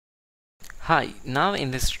Hi, now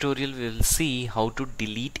in this tutorial we will see how to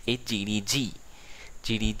delete a GDG.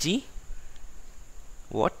 GDG,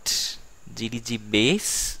 what? GDG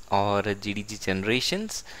base or a GDG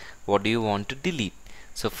generations. What do you want to delete?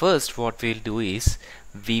 So first what we'll do is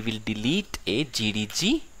we will delete a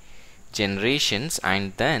GDG generations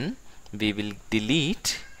and then we will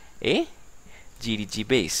delete a GDG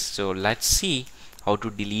base. So let's see how to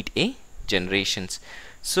delete a generations.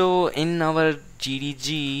 So in our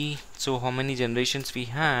GDG, so how many generations we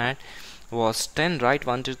had was 10, right?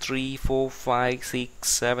 1 2 3 4 5 6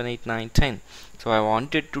 7 8 9 10. So I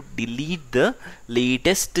wanted to delete the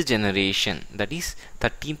latest generation, that is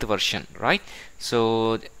 13th version, right?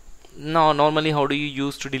 So now normally how do you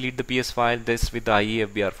use to delete the PS file? This with the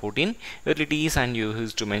IEFBR14 utilities, and you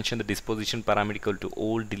use to mention the disposition parameter equal to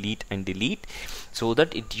old, delete and delete, so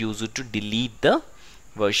that it uses to delete the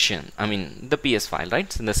version, I mean the PS file,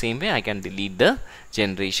 right? So in the same way I can delete the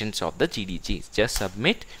generations of the GDGs. Just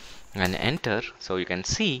submit and enter. So you can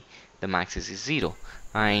see the max is 0,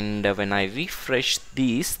 and when I refresh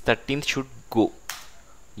these, 13th should go.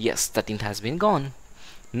 Yes, 13th has been gone.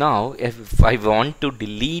 Now if I want to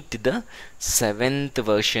delete the 7th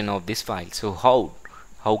version of this file, so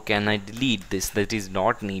how can I delete this? That is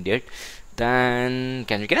not needed. Then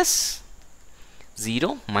can you guess?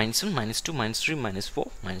 0, -1, -2, -3,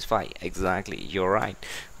 -4, -5. Exactly, you're right.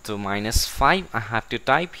 So -5 I have to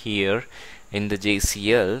type here in the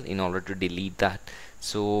JCL in order to delete that.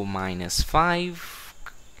 So -5,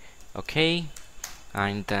 okay,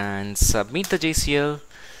 and then submit the JCL,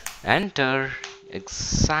 enter.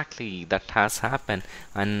 Exactly, that has happened.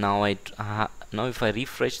 And now now if I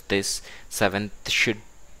refresh this, 7th should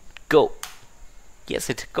go. Yes,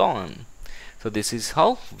 it's gone. So this is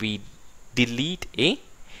how we delete a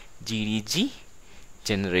GDG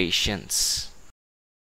generations.